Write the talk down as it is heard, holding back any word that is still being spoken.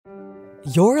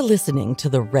You're listening to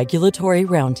the Regulatory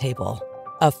Roundtable,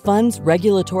 a funds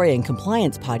regulatory and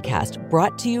compliance podcast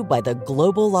brought to you by the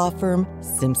global law firm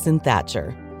Simpson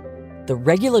Thacher. The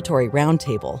Regulatory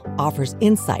Roundtable offers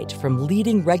insight from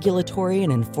leading regulatory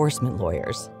and enforcement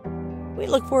lawyers. We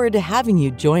look forward to having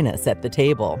you join us at the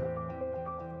table.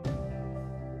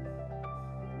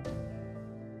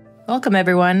 Welcome,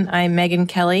 everyone. I'm Megan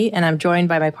Kelly, and I'm joined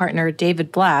by my partner, David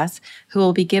Blass, who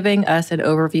will be giving us an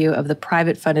overview of the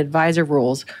Private Fund Advisor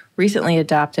rules recently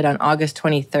adopted on August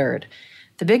 23rd.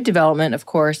 The big development, of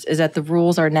course, is that the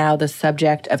rules are now the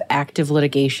subject of active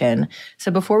litigation. So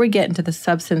before we get into the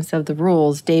substance of the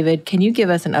rules, David, can you give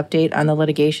us an update on the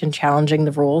litigation challenging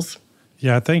the rules?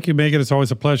 Yeah, thank you, Megan. It's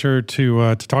always a pleasure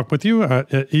to talk with you,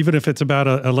 even if it's about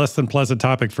a less than pleasant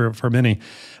topic for many.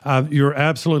 You're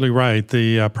absolutely right.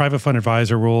 The private fund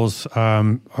advisor rules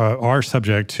are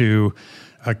subject to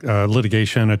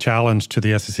litigation, a challenge to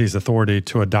the SEC's authority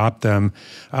to adopt them.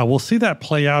 We'll see that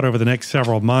play out over the next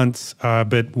several months.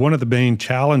 But one of the main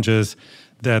challenges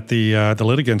that the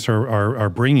litigants are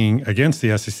bringing against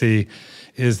the SEC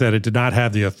is that it did not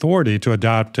have the authority to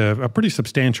adopt a pretty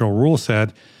substantial rule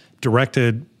set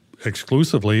directed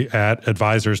exclusively at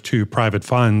advisors to private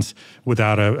funds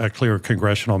without a clear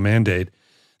congressional mandate.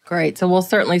 Great. So we'll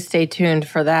certainly stay tuned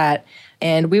for that.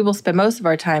 And we will spend most of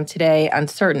our time today on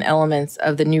certain elements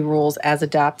of the new rules as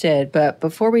adopted. But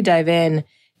before we dive in,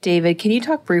 David, can you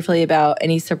talk briefly about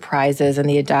any surprises in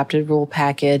the adopted rule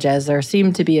package, as there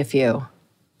seem to be a few?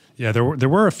 Yeah, there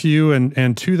were a few,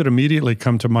 and two that immediately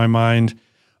come to my mind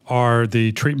are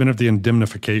the treatment of the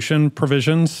indemnification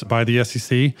provisions by the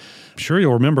SEC. I'm sure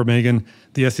you'll remember, Megan,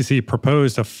 the SEC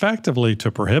proposed effectively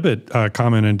to prohibit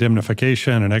common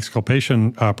indemnification and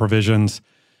exculpation provisions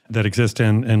that exist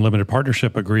in limited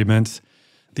partnership agreements.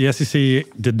 The SEC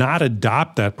did not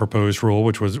adopt that proposed rule,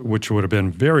 which would have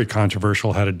been very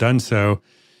controversial had it done so.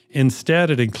 Instead,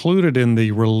 it included in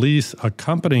the release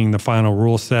accompanying the final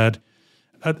rule set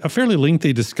a fairly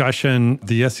lengthy discussion,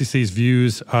 the SEC's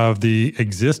views of the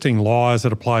existing law as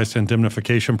it applies to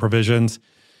indemnification provisions.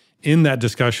 In that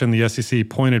discussion, the SEC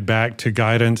pointed back to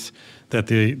guidance that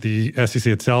the SEC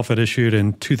itself had issued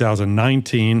in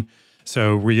 2019,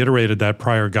 so reiterated that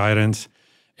prior guidance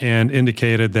and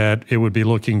indicated that it would be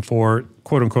looking for,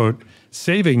 quote-unquote,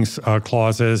 savings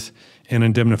clauses in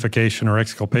indemnification or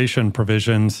exculpation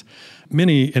provisions.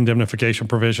 Many indemnification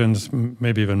provisions,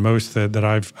 maybe even most that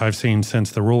I've seen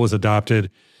since the rule was adopted,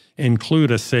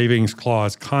 include a savings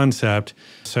clause concept.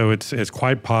 So it's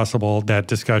quite possible that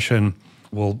discussion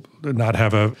will not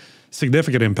have a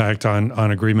significant impact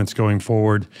on agreements going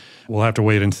forward. We'll have to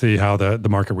wait and see how the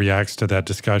market reacts to that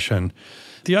discussion.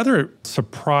 The other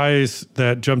surprise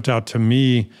that jumped out to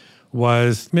me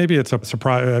was, maybe it's a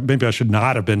surprise, maybe I should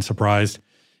not have been surprised,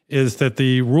 is that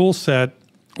the rule set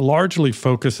largely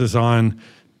focuses on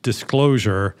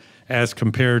disclosure as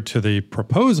compared to the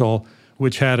proposal,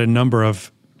 which had a number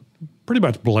of pretty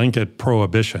much blanket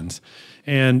prohibitions.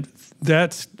 And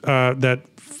that's that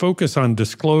focus on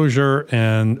disclosure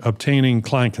and obtaining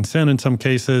client consent in some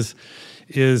cases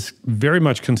is very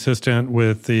much consistent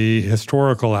with the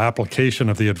historical application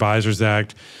of the Advisors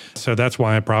Act. So that's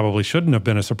why it probably shouldn't have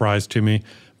been a surprise to me.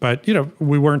 But,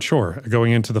 we weren't sure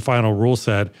going into the final rule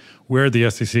set where the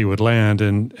SEC would land.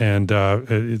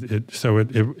 So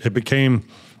it became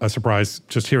a surprise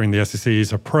just hearing the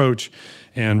SEC's approach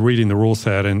and reading the rule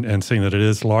set and seeing that it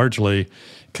is largely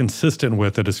consistent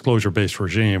with a disclosure-based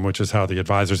regime, which is how the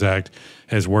Advisors Act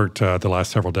has worked the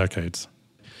last several decades.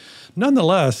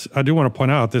 Nonetheless, I do want to point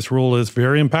out this rule is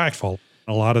very impactful.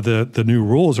 A lot of the new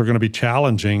rules are going to be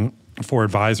challenging for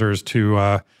advisors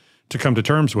to come to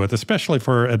terms with, especially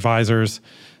for advisors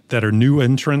that are new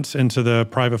entrants into the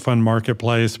private fund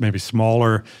marketplace, maybe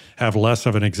smaller, have less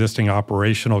of an existing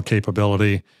operational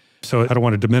capability. So I don't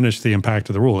want to diminish the impact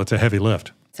of the rule. It's a heavy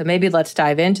lift. So maybe let's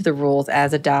dive into the rules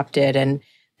as adopted. And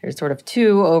there's sort of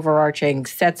two overarching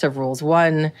sets of rules.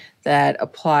 One that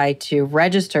apply to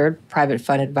registered private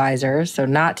fund advisors, so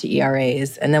not to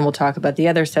ERAs. And then we'll talk about the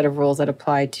other set of rules that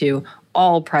apply to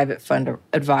all private fund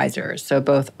advisors, so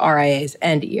both RIAs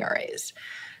and ERAs.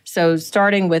 So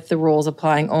starting with the rules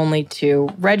applying only to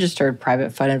registered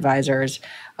private fund advisors,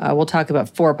 we'll talk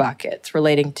about four buckets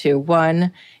relating to 1,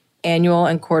 annual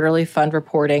and quarterly fund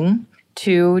reporting,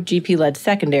 2, GP-led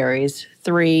secondaries,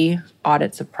 3,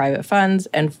 audits of private funds,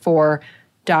 and 4,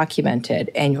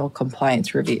 documented annual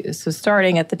compliance reviews. So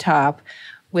starting at the top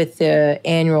with the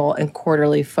annual and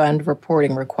quarterly fund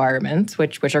reporting requirements,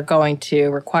 which are going to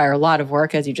require a lot of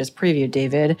work, as you just previewed,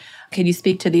 David. Can you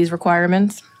speak to these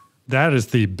requirements? That is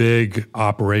the big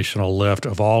operational lift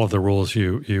of all of the rules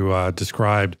you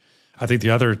described. I think the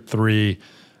other three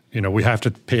we have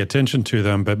to pay attention to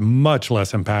them, but much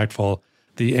less impactful.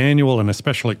 The annual and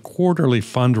especially quarterly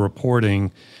fund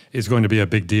reporting is going to be a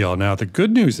big deal. Now, the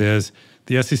good news is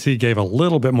the SEC gave a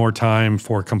little bit more time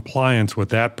for compliance with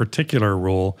that particular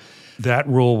rule. That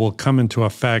rule will come into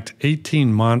effect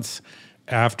 18 months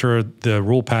after the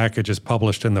rule package is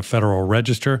published in the Federal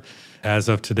Register. As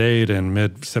of today, in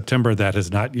mid-September, that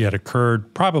has not yet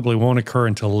occurred, probably won't occur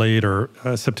until later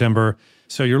September.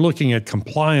 So you're looking at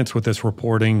compliance with this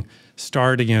reporting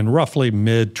starting in roughly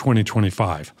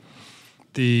mid-2025.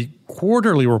 The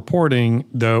quarterly reporting,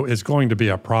 though, is going to be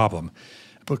a problem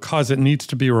because it needs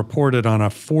to be reported on a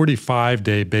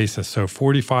 45-day basis. So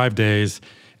 45 days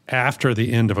after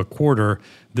the end of a quarter,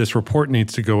 this report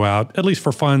needs to go out, at least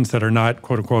for funds that are not,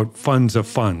 quote unquote, funds of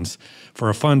funds. For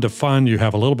a fund of fund, you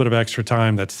have a little bit of extra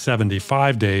time. That's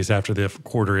 75 days after the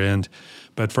quarter end.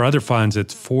 But for other funds,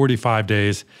 it's 45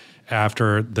 days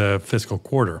after the fiscal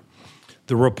quarter.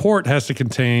 The report has to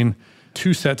contain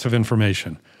two sets of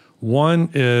information. One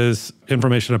is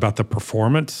information about the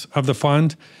performance of the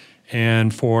fund.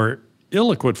 And for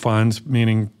illiquid funds,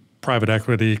 meaning private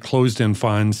equity, closed-end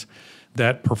funds,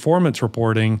 that performance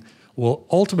reporting will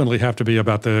ultimately have to be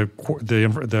about the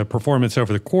performance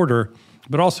over the quarter,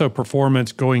 but also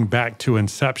performance going back to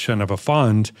inception of a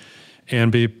fund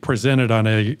and be presented on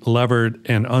a levered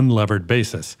and unlevered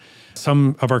basis.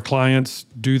 Some of our clients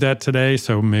do that today,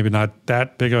 so maybe not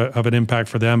that big of an impact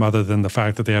for them other than the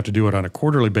fact that they have to do it on a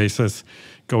quarterly basis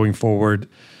going forward.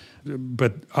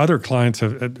 But other clients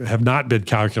have not been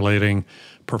calculating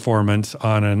performance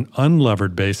on an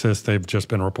unlevered basis. They've just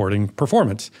been reporting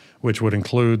performance, which would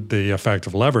include the effect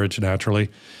of leverage naturally.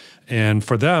 And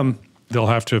for them, they'll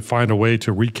have to find a way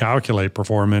to recalculate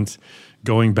performance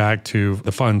going back to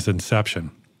the fund's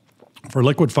inception. For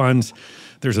liquid funds,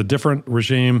 there's a different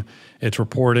regime. It's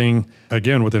reporting,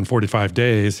 again, within 45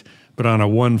 days, but on a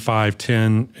 1, 5,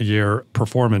 10-year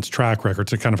performance track record.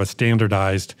 It's a kind of a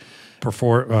standardized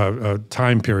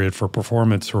time period for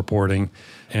performance reporting,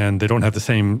 and they don't have the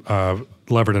same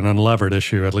levered and unlevered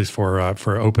issue, at least for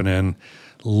open-end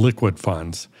liquid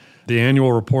funds. The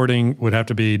annual reporting would have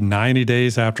to be 90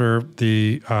 days after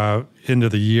the end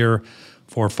of the year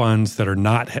for funds that are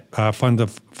not funds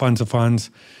of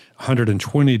funds,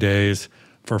 120 days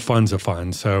for funds of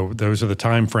funds. So those are the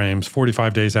time frames,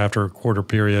 45 days after a quarter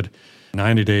period,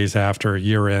 90 days after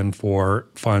year end for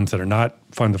funds that are not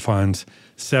fund of funds,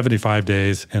 75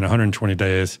 days and 120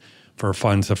 days for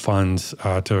funds of funds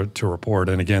to report.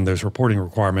 And again, those reporting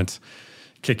requirements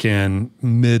kick in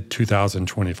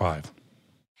mid-2025.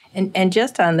 And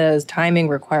just on those timing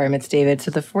requirements, David,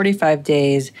 so the 45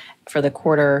 days for the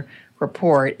quarter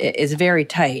report is very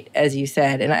tight, as you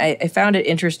said. And I found it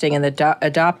interesting in the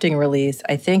adopting release,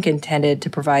 I think intended to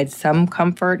provide some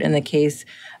comfort in the case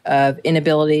of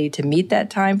inability to meet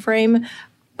that time frame.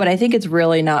 But I think it's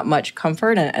really not much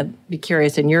comfort. And I'd be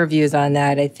curious in your views on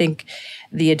that. I think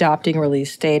the adopting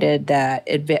release stated that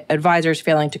advisors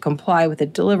failing to comply with the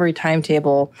delivery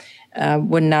timetable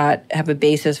would not have a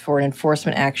basis for an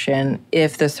enforcement action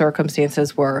if the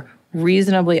circumstances were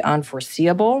reasonably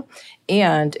unforeseeable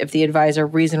and if the advisor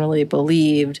reasonably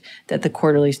believed that the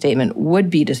quarterly statement would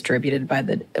be distributed by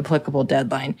the applicable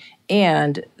deadline,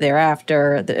 and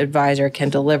thereafter the advisor can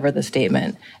deliver the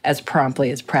statement as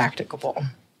promptly as practicable.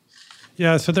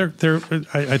 Yeah, so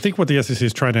I think what the SEC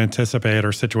is trying to anticipate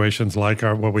are situations like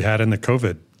what we had in the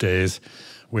COVID days,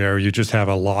 where you just have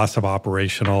a loss of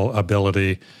operational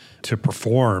ability to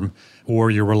perform,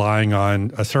 or you're relying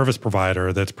on a service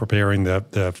provider that's preparing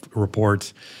the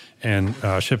reports and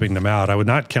shipping them out. I would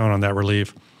not count on that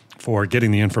relief for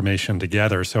getting the information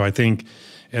together. So I think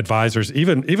advisors,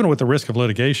 even with the risk of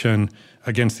litigation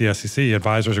against the SEC,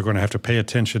 advisors are going to have to pay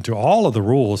attention to all of the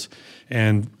rules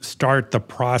and start the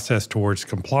process towards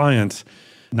compliance,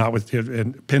 not with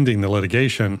pending the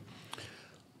litigation.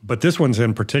 But this one's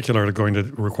in particular going to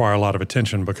require a lot of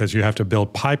attention because you have to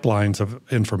build pipelines of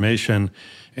information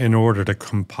in order to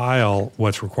compile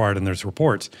what's required in those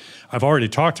reports. I've already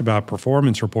talked about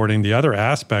performance reporting. The other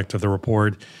aspect of the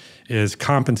report is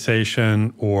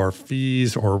compensation or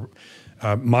fees or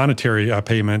monetary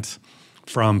payments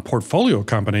from portfolio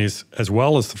companies as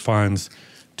well as the funds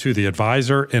to the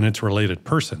advisor and its related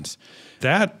persons.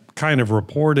 That kind of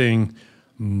reporting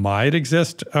might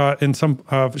exist in some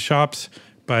shops,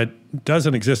 but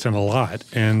doesn't exist in a lot.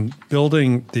 And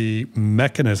building the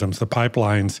mechanisms, the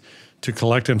pipelines to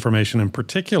collect information in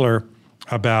particular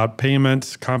about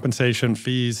payments, compensation,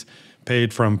 fees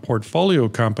paid from portfolio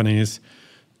companies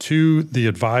to the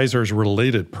advisor's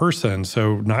related person.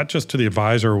 So not just to the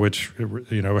advisor, which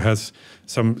has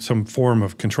some form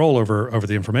of control over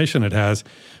the information it has,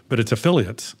 but its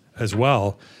affiliates as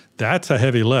well. That's a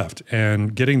heavy lift.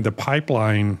 And getting the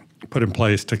pipeline put in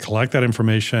place to collect that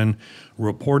information,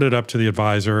 report it up to the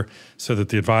advisor so that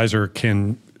the advisor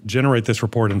can generate this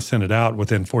report and send it out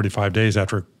within 45 days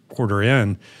after quarter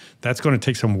end, that's going to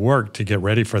take some work to get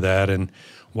ready for that. And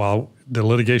while the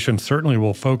litigation certainly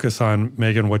will focus on,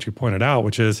 Megan, what you pointed out,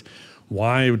 which is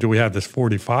why do we have this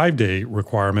 45-day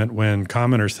requirement when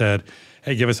commenters said,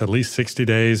 hey, give us at least 60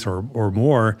 days or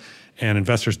more, and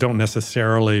investors don't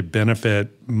necessarily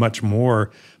benefit much more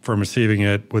from receiving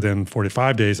it within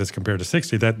 45 days as compared to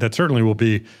 60. That certainly will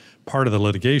be part of the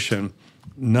litigation.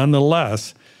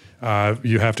 Nonetheless,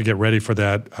 you have to get ready for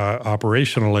that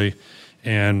operationally.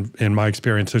 And in my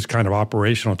experience, those kind of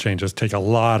operational changes take a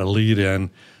lot of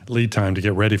lead time to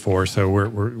get ready for.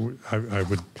 So I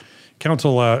would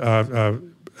counsel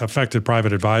affected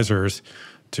private advisors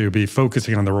to be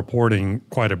focusing on the reporting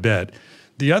quite a bit.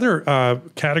 The other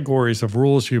categories of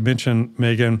rules you mentioned,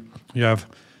 Megan, you have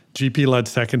GP-led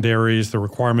secondaries, the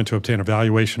requirement to obtain a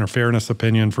valuation or fairness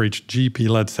opinion for each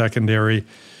GP-led secondary.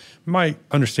 My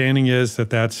understanding is that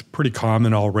that's pretty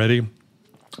common already.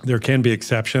 There can be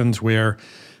exceptions where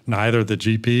neither the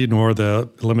GP nor the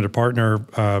limited partner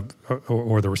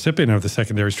or the recipient of the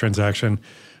secondaries transaction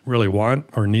really want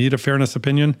or need a fairness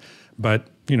opinion. But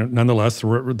nonetheless, the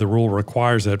rule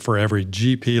requires it for every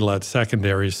GP-led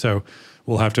secondary. So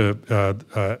we'll have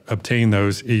to obtain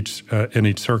those in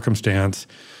each circumstance.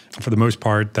 For the most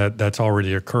part, that's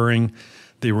already occurring.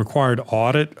 The required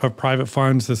audit of private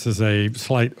funds, this is a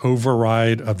slight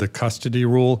override of the custody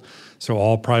rule. So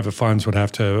all private funds would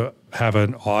have to have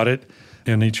an audit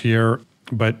in each year.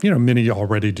 But many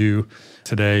already do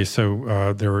today.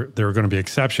 So there are going to be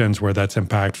exceptions where that's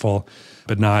impactful,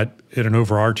 but not in an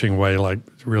overarching way, like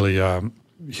really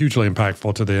hugely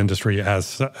impactful to the industry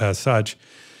as such.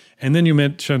 And then you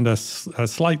mentioned a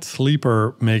slight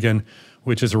sleeper, Megan,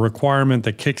 which is a requirement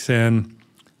that kicks in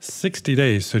 60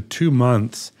 days, so 2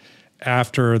 months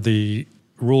after the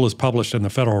rule is published in the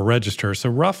Federal Register. So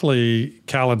roughly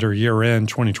calendar year end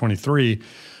 2023,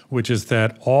 which is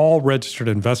that all registered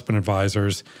investment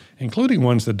advisors, including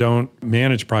ones that don't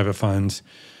manage private funds,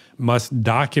 must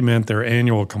document their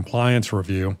annual compliance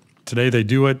review. Today they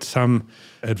do it. Some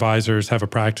advisors have a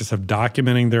practice of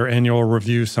documenting their annual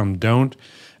review, some don't.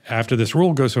 After this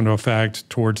rule goes into effect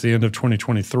towards the end of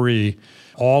 2023,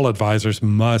 all advisors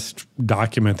must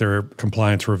document their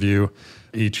compliance review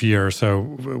each year. So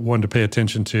one to pay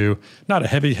attention to, not a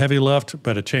heavy lift,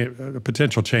 but a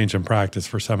potential change in practice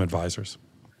for some advisors.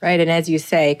 Right. And as you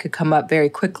say, it could come up very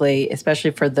quickly,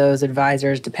 especially for those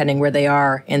advisors, depending where they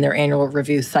are in their annual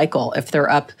review cycle. If they're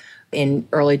up in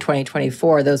early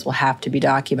 2024, those will have to be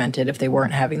documented if they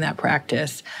weren't having that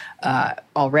practice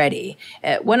already.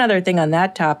 One other thing on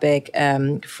that topic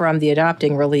from the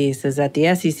adopting release is that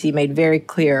the SEC made very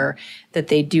clear that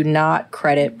they do not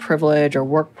credit privilege or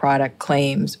work product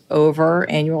claims over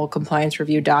annual compliance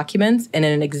review documents in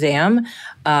an exam.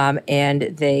 And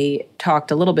they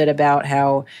talked a little bit about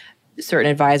how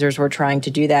certain advisors were trying to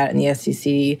do that, and the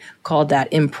SEC called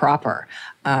that improper.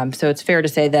 So it's fair to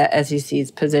say that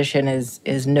SEC's position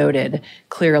is noted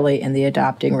clearly in the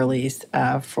adopting release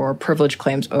for privilege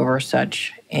claims over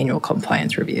such annual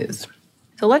compliance reviews.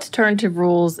 So let's turn to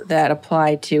rules that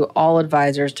apply to all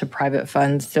advisors to private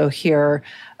funds. So here,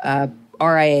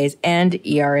 RIAs and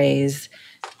ERAs.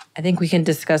 I think we can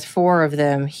discuss 4 of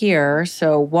them here.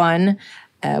 So 1,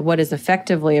 what is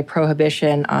effectively a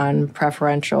prohibition on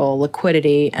preferential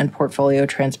liquidity and portfolio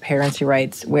transparency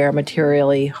rights where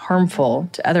materially harmful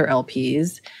to other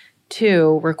LPs.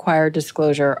 2, required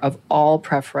disclosure of all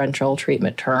preferential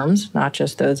treatment terms, not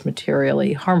just those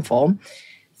materially harmful.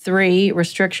 3,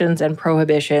 restrictions and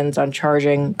prohibitions on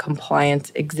charging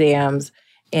compliance exams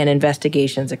and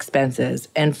investigations expenses.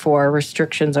 And 4,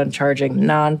 restrictions on charging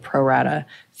non-pro rata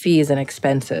fees and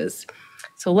expenses.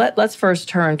 So let's first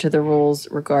turn to the rules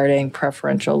regarding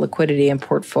preferential liquidity and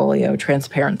portfolio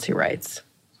transparency rights.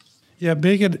 Yeah,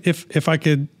 Megan, if I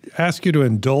could ask you to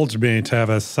indulge me to have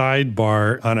a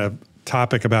sidebar on a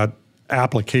topic about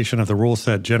application of the rule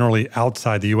set generally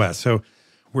outside the U.S. So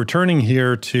we're turning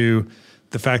here to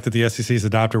the fact that the SEC has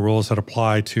adopted rules that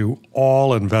apply to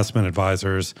all investment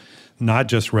advisors, not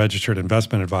just registered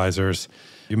investment advisors.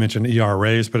 You mentioned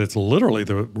ERAs, but it's literally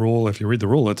the rule. If you read the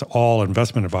rule, it's all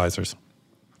investment advisors.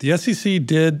 The SEC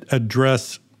did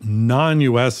address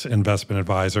non-U.S. investment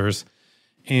advisors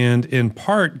and in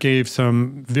part gave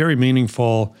some very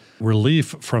meaningful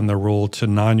relief from the rule to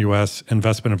non-U.S.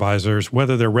 investment advisors,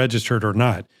 whether they're registered or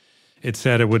not. It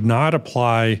said it would not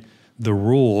apply the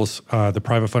rules, the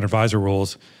private fund advisor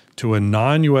rules, to a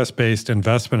non-U.S. based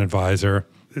investment advisor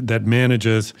that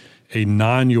manages a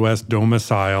non-U.S.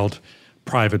 domiciled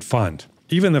private fund,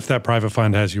 even if that private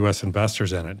fund has U.S.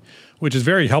 investors in it, which is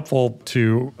very helpful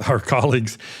to our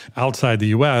colleagues outside the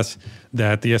U.S.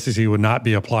 that the SEC would not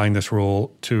be applying this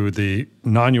rule to the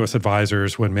non-U.S.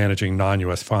 advisors when managing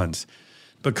non-U.S. funds.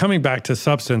 But coming back to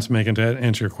substance, Megan, to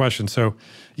answer your question. So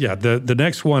yeah, the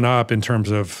next one up in terms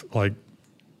of like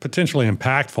potentially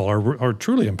impactful or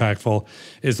truly impactful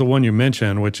is the one you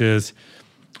mentioned, which is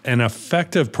an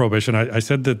effective prohibition. I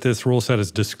said that this rule set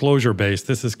is disclosure-based.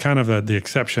 This is kind of the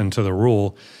exception to the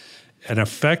rule. An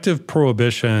effective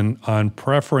prohibition on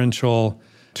preferential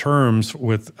terms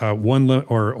with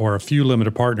or a few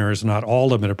limited partners, not all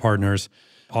limited partners,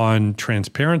 on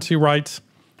transparency rights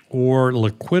or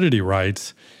liquidity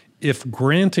rights, if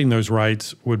granting those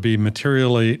rights would be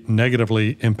materially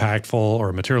negatively impactful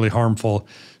or materially harmful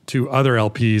to other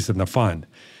LPs in the fund.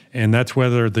 And that's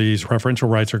whether these preferential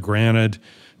rights are granted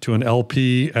to an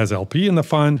LP as LP in the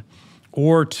fund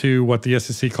or to what the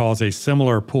SEC calls a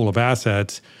similar pool of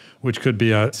assets, which could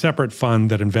be a separate fund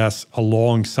that invests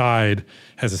alongside,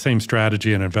 has the same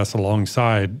strategy and invests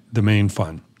alongside the main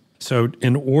fund. So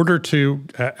in order to,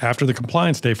 after the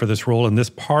compliance date for this rule, and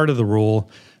this part of the rule,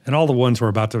 and all the ones we're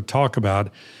about to talk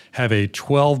about, have a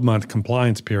 12-month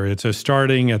compliance period. So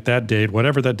starting at that date,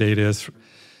 whatever that date is,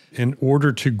 in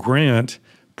order to grant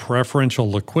preferential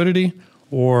liquidity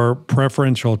or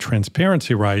preferential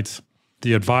transparency rights,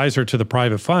 the advisor to the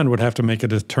private fund would have to make a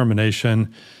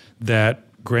determination that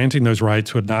granting those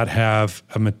rights would not have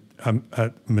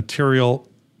a material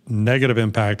negative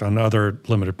impact on other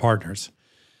limited partners.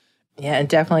 Yeah, and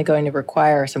definitely going to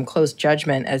require some close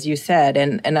judgment, as you said.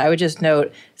 And I would just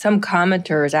note, some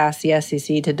commenters asked the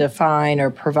SEC to define or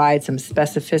provide some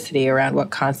specificity around what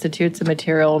constitutes a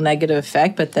material negative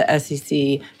effect, but the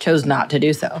SEC chose not to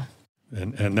do so.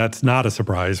 And that's not a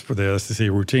surprise, for the SEC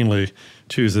routinely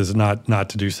chooses not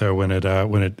to do so when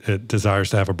it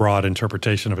desires to have a broad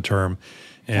interpretation of a term.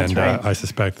 And right. I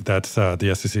suspect that that's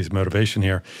the SEC's motivation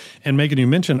here. And Megan, you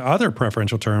mentioned other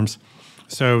preferential terms.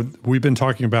 So we've been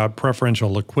talking about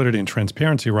preferential liquidity and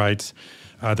transparency rights.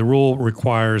 The rule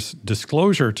requires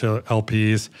disclosure to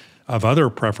LPs of other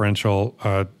preferential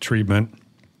treatment.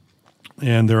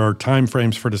 And there are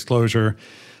timeframes for disclosure.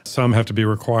 Some have to be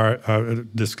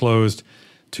disclosed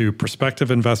to prospective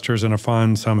investors in a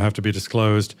fund. Some have to be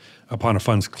disclosed upon a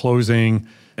fund's closing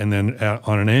and then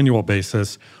on an annual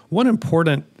basis. One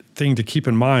important thing to keep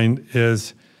in mind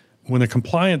is when the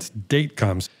compliance date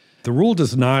comes, the rule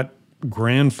does not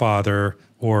grandfather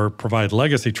or provide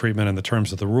legacy treatment in the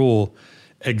terms of the rule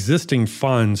existing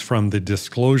funds from the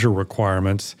disclosure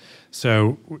requirements.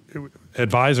 So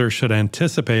advisors should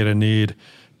anticipate a need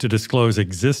to disclose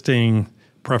existing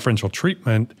preferential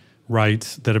treatment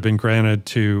rights that have been granted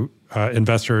to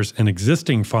investors in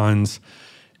existing funds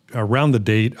around the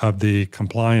date of the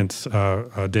compliance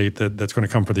date that's going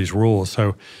to come for these rules.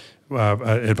 So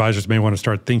advisors may want to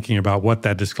start thinking about what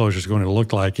that disclosure is going to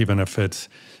look like, even if it's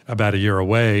about a year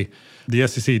away. The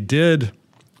SEC did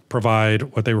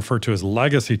provide what they refer to as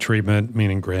legacy treatment,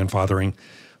 meaning grandfathering,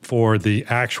 for the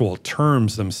actual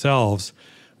terms themselves,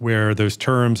 where those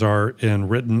terms are in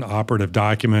written operative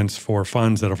documents for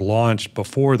funds that have launched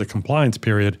before the compliance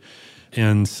period.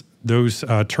 And those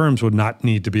terms would not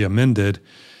need to be amended,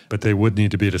 but they would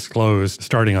need to be disclosed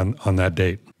starting on that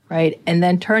date. Right. And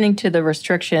then turning to the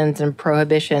restrictions and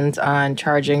prohibitions on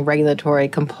charging regulatory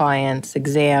compliance,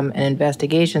 exam, and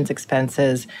investigations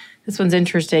expenses. This one's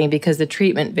interesting because the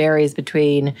treatment varies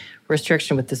between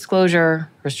restriction with disclosure,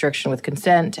 restriction with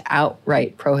consent, to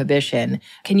outright prohibition.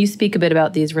 Can you speak a bit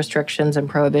about these restrictions and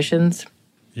prohibitions?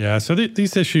 Yeah, so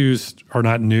these issues are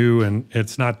not new, and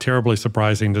it's not terribly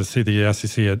surprising to see the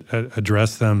SEC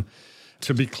address them.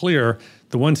 To be clear,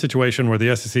 the one situation where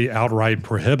the SEC outright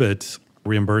prohibits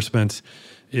reimbursements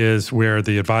is where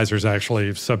the advisor is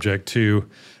actually subject to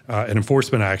an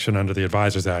enforcement action under the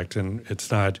Advisors Act. And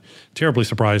it's not terribly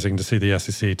surprising to see the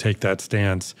SEC take that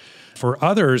stance. For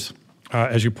others,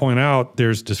 as you point out,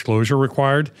 there's disclosure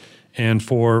required. And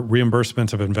for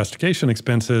reimbursements of investigation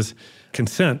expenses,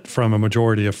 consent from a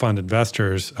majority of fund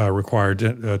investors required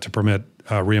to permit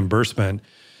reimbursement.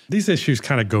 These issues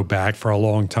kind of go back for a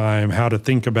long time, how to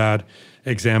think about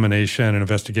examination and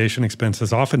investigation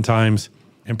expenses. Oftentimes,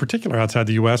 in particular outside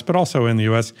the U.S., but also in the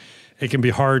U.S., it can be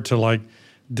hard to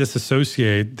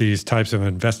disassociate these types of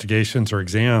investigations or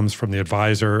exams from the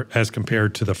advisor as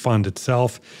compared to the fund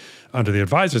itself. Under the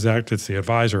Advisors Act, it's the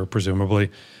advisor, presumably,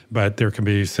 but there can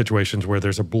be situations where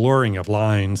there's a blurring of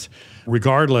lines.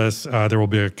 Regardless, there will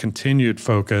be a continued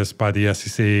focus by the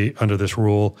SEC under this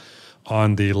rule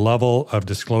on the level of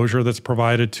disclosure that's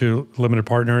provided to limited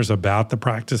partners about the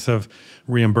practice of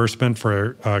reimbursement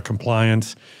for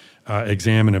compliance,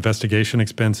 exam and investigation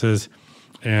expenses,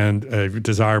 and a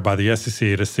desire by the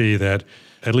SEC to see that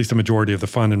at least a majority of the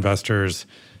fund investors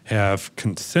have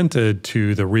consented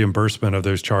to the reimbursement of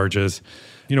those charges.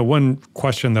 One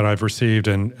question that I've received,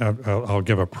 and I'll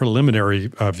give a preliminary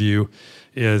view,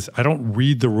 is I don't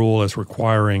read the rule as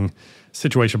requiring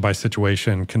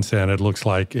situation-by-situation consent. It looks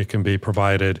like it can be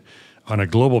provided on a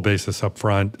global basis up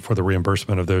front for the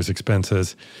reimbursement of those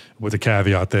expenses, with the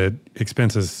caveat that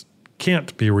expenses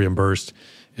can't be reimbursed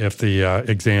if the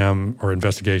exam or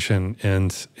investigation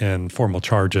ends in formal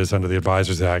charges under the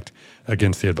Advisors Act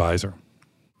against the advisor.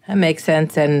 That makes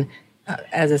sense. And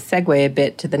as a segue a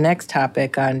bit to the next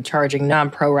topic on charging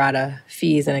non-pro rata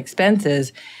fees and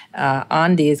expenses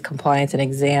on these compliance and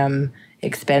exam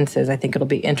expenses, I think it'll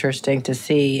be interesting to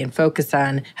see and focus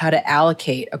on how to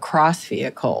allocate across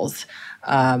vehicles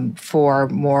for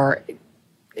more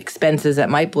expenses that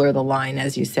might blur the line,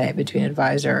 as you say, between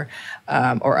advisor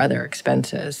or other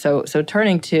expenses. So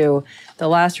turning to the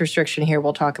last restriction here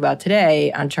we'll talk about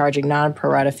today on charging non-pro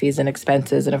rata fees and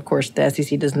expenses, and of course the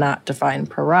SEC does not define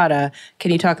pro rata.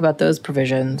 Can you talk about those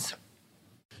provisions?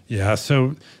 Yeah,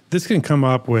 so this can come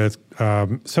up with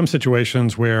some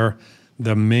situations where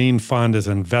the main fund is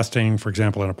investing, for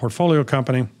example, in a portfolio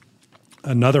company.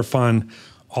 Another fund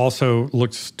also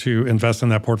looks to invest in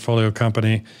that portfolio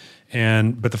company,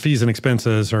 but the fees and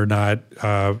expenses are not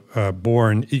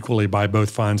borne equally by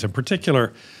both funds. In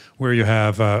particular, where you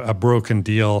have a broken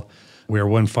deal where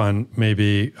one fund may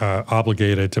be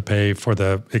obligated to pay for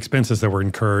the expenses that were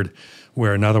incurred,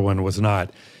 where another one was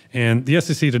not. And the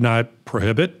SEC did not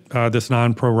prohibit this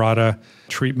non-pro rata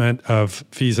treatment of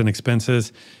fees and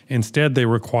expenses. Instead, they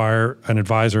require an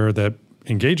advisor that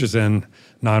engages in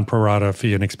non-pro rata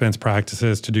fee and expense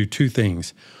practices to do two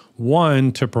things.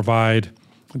 One, to provide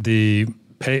I'm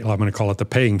going to call it the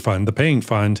paying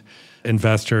fund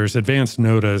investors advance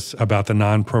notice about the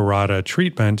non-pro rata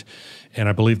treatment. And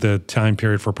I believe the time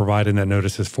period for providing that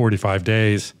notice is 45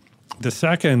 days. The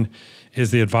second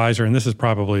is the advisor, and this is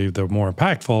probably the more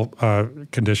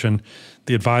impactful condition,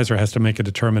 the advisor has to make a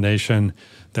determination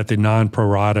that the non-pro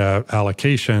rata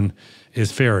allocation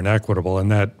is fair and equitable,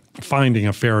 and that finding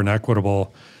a fair and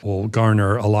equitable will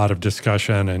garner a lot of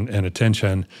discussion and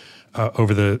attention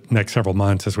over the next several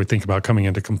months as we think about coming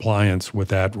into compliance with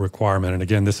that requirement. And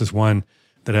again, this is one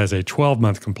that has a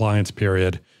 12-month compliance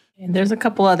period. And there's a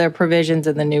couple other provisions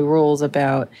in the new rules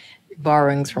about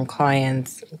borrowings from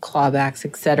clients, clawbacks,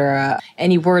 et cetera.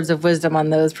 Any words of wisdom on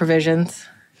those provisions?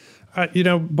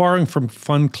 Borrowing from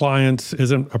fund clients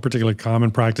isn't a particularly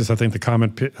common practice. I think the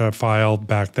comment file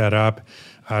backed that up.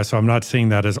 So I'm not seeing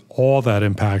that as all that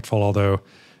impactful, although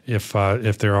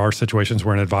if there are situations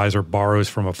where an advisor borrows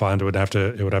from a fund, it would have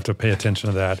to pay attention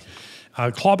to that.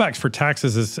 Clawbacks for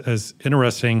taxes is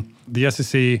interesting. The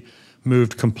SEC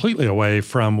moved completely away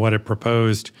from what it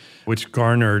proposed, which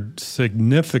garnered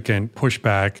significant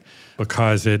pushback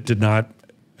because it did not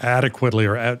adequately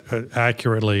or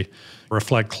accurately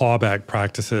reflect clawback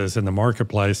practices in the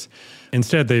marketplace.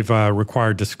 Instead, they've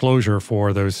required disclosure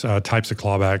for those types of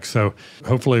clawbacks. So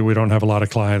hopefully we don't have a lot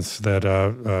of clients that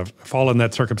fall in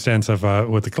that circumstance of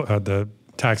with the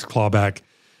tax clawback.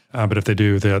 But if they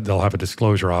do, they'll have a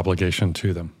disclosure obligation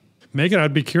to them. Megan,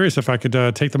 I'd be curious if I could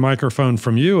take the microphone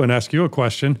from you and ask you a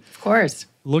question. Of course.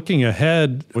 Looking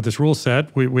ahead with this rule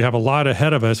set, we have a lot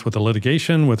ahead of us with the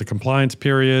litigation, with the compliance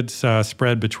periods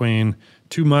spread between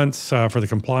 2 months for the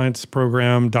compliance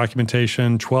program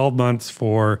documentation, 12 months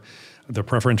for the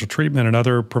preferential treatment and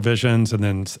other provisions, and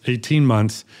then 18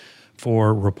 months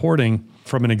for reporting.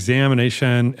 From an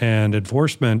examination and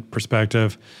enforcement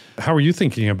perspective, how are you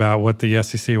thinking about what the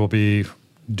SEC will be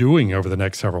doing over the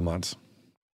next several months?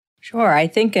 Sure. I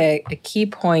think a key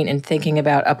point in thinking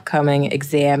about upcoming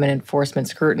exam and enforcement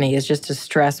scrutiny is just to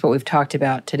stress what we've talked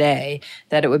about today,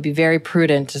 that it would be very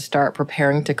prudent to start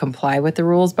preparing to comply with the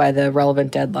rules by the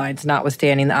relevant deadlines,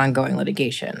 notwithstanding the ongoing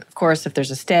litigation. Of course, if there's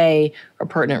a stay or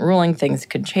pertinent ruling, things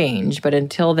could change. But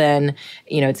until then,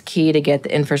 it's key to get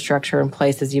the infrastructure in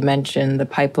place, as you mentioned, the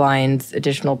pipelines,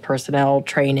 additional personnel,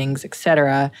 trainings, et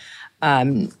cetera,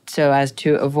 so as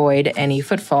to avoid any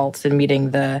footfalls in meeting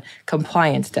the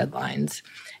compliance deadlines.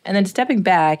 And then stepping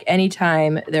back,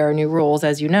 anytime there are new rules,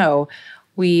 as you know,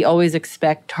 we always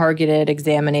expect targeted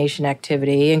examination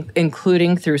activity,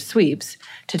 including through sweeps,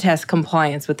 to test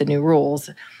compliance with the new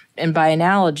rules. And by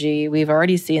analogy, we've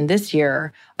already seen this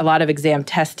year a lot of exam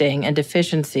testing and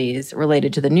deficiencies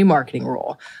related to the new marketing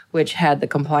rule, which had the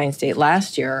compliance date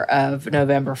last year of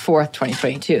November 4th,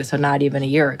 2022, so not even a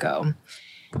year ago.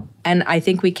 And I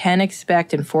think we can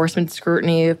expect enforcement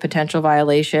scrutiny of potential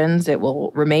violations. It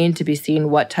will remain to be seen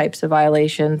what types of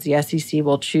violations the SEC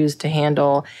will choose to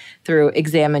handle through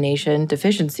examination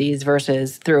deficiencies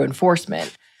versus through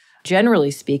enforcement.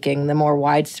 Generally speaking, the more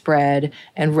widespread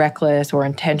and reckless or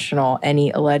intentional any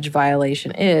alleged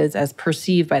violation is, as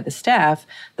perceived by the staff,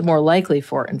 the more likely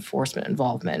for enforcement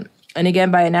involvement. And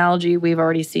again, by analogy, we've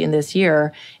already seen this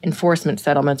year enforcement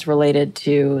settlements related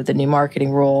to the new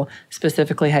marketing rule,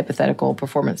 specifically hypothetical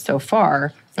performance so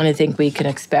far. And I think we can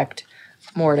expect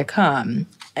more to come.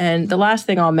 And the last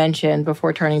thing I'll mention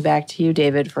before turning back to you,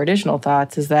 David, for additional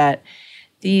thoughts is that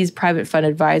these private fund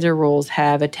advisor rules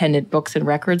have attendant books and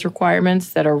records requirements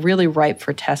that are really ripe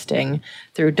for testing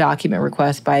through document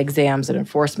requests by exams and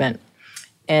enforcement.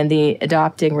 And the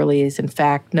adopting release, in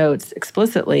fact, notes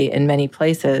explicitly in many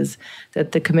places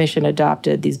that the Commission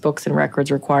adopted these books and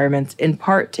records requirements in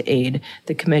part to aid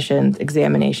the Commission's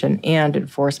examination and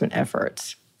enforcement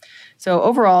efforts. So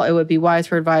overall, it would be wise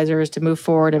for advisors to move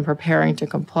forward in preparing to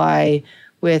comply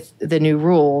with the new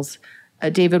rules.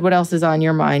 David, what else is on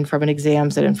your mind from an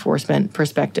exams and enforcement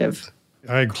perspective?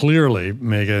 I clearly,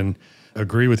 Megan,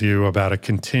 agree with you about a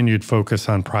continued focus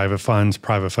on private funds,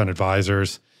 private fund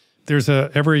advisors. There's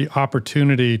every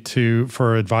opportunity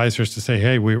for advisors to say,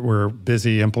 hey, we're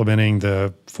busy implementing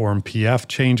the Form PF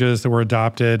changes that were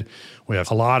adopted. We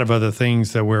have a lot of other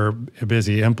things that we're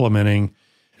busy implementing,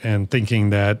 and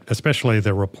thinking that especially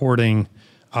the reporting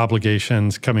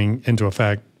obligations coming into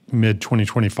effect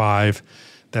mid-2025,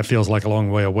 that feels like a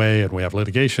long way away, and we have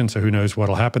litigation, so who knows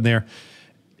what'll happen there.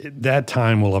 That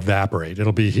time will evaporate.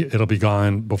 It'll be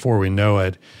gone before we know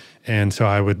it. And so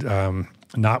I would,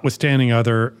 notwithstanding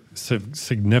other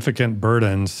significant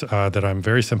burdens that I'm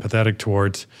very sympathetic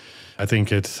towards, I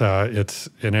think it's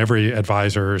in every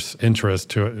advisor's interest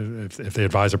to, if they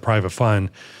advise a private fund,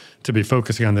 to be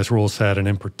focusing on this rule set, and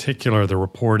in particular the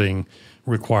reporting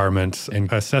requirements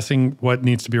and assessing what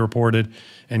needs to be reported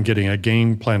and getting a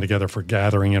game plan together for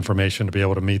gathering information to be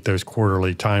able to meet those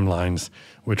quarterly timelines,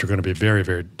 which are going to be very,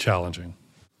 very challenging.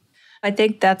 I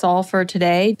think that's all for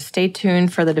today. Stay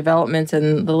tuned for the developments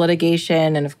in the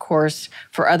litigation and, of course,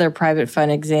 for other private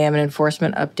fund exam and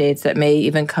enforcement updates that may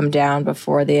even come down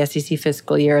before the SEC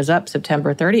fiscal year is up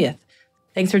September 30th.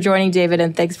 Thanks for joining, David,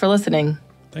 and thanks for listening.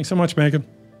 Thanks so much, Megan.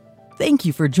 Thank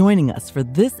you for joining us for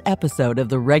this episode of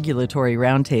the Regulatory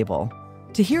Roundtable.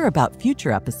 To hear about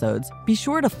future episodes, be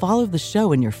sure to follow the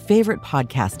show in your favorite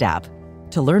podcast app.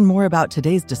 To learn more about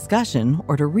today's discussion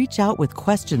or to reach out with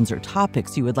questions or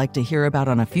topics you would like to hear about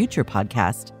on a future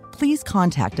podcast, please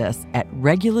contact us at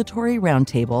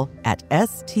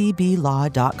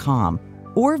regulatoryroundtable@stblaw.com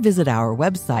or visit our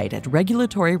website at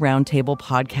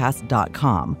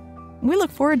regulatoryroundtablepodcast.com. We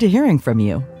look forward to hearing from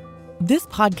you. This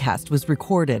podcast was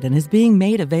recorded and is being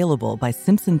made available by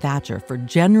Simpson Thacher for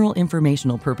general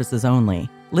informational purposes only.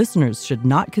 Listeners should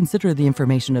not consider the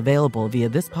information available via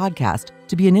this podcast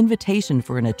to be an invitation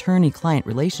for an attorney-client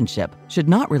relationship, should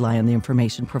not rely on the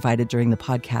information provided during the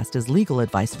podcast as legal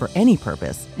advice for any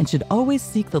purpose, and should always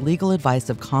seek the legal advice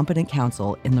of competent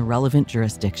counsel in the relevant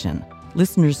jurisdiction.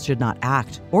 Listeners should not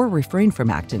act or refrain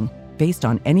from acting based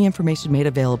on any information made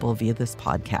available via this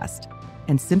podcast.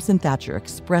 And Simpson Thacher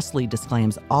expressly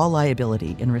disclaims all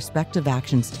liability in respect of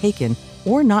actions taken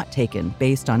or not taken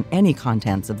based on any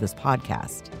contents of this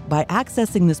podcast. By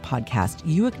accessing this podcast,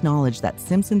 you acknowledge that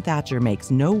Simpson Thacher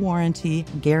makes no warranty,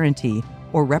 guarantee,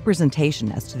 or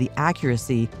representation as to the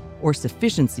accuracy or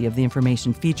sufficiency of the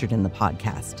information featured in the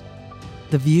podcast.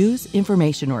 The views,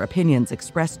 information, or opinions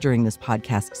expressed during this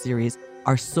podcast series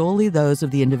are solely those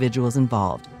of the individuals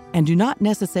involved and do not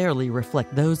necessarily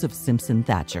reflect those of Simpson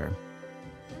Thacher.